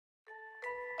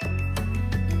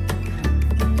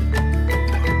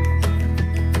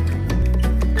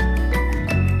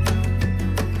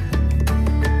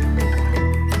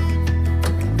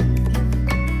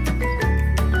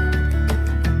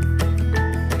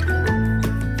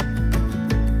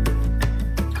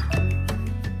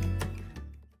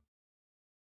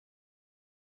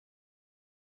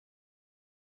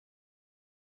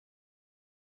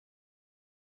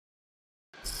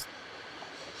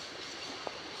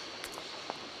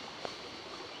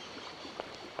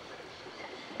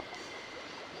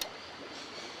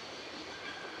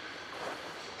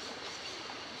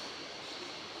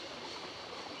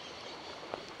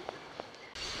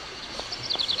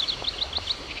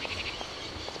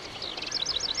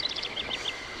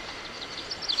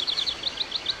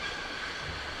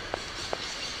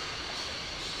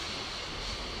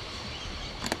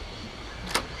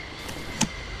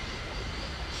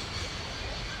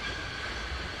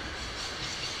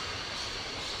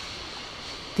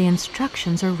The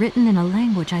instructions are written in a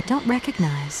language I don't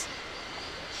recognize.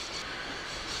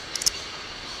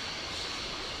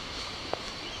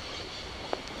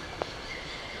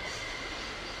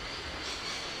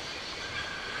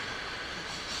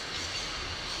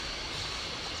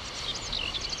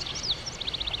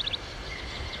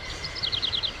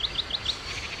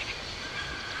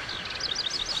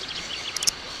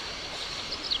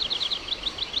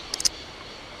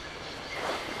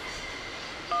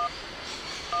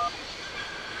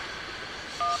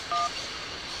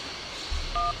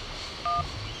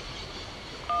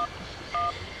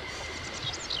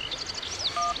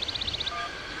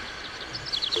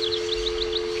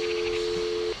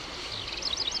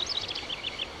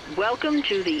 Welcome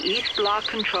to the East Block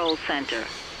Control Center.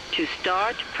 To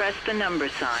start, press the number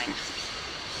sign.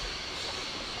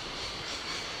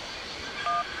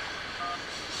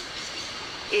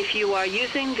 If you are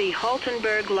using the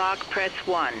Haltenberg lock, press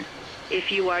 1.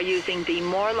 If you are using the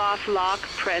Morloff lock,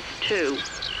 press 2.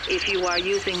 If you are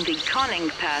using the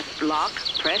Koningpass lock,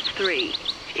 press 3.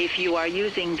 If you are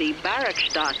using the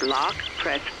Barrachtsstadt lock,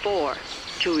 press 4.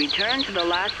 To return to the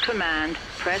last command,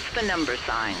 press the number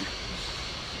sign.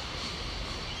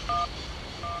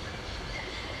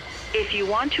 If you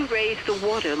want to raise the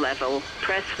water level,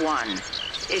 press 1.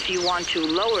 If you want to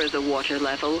lower the water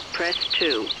level, press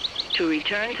 2. To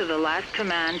return to the last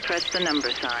command, press the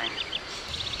number sign.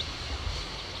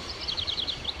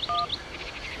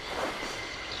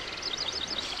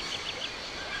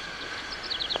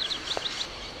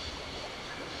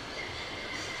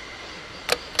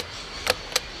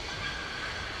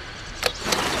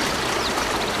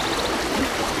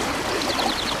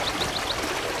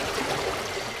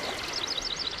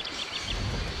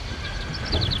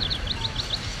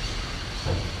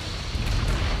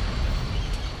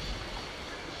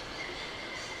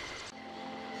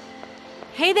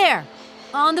 Hey there!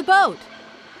 On the boat!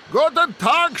 Guten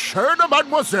Tag, schöne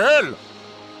Mademoiselle!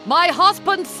 My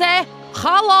husband say,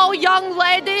 "Hello, young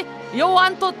lady, you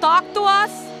want to talk to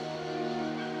us?"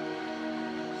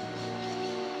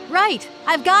 Right,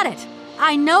 I've got it.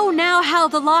 I know now how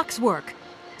the locks work.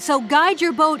 So guide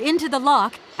your boat into the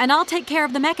lock, and I'll take care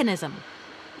of the mechanism.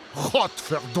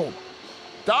 Gottverdom!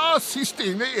 Das ist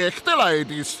eine echte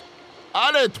Ladies.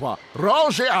 Alle etwa,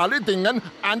 range alle Dingen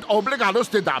and obligados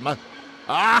de dame.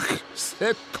 Ach,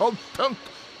 set content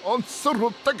on the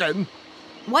route again.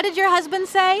 What did your husband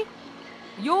say?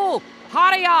 You,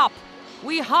 hurry up.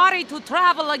 We hurry to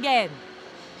travel again.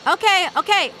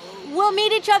 Okay. We'll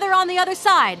meet each other on the other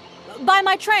side. By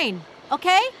my train,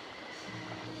 okay?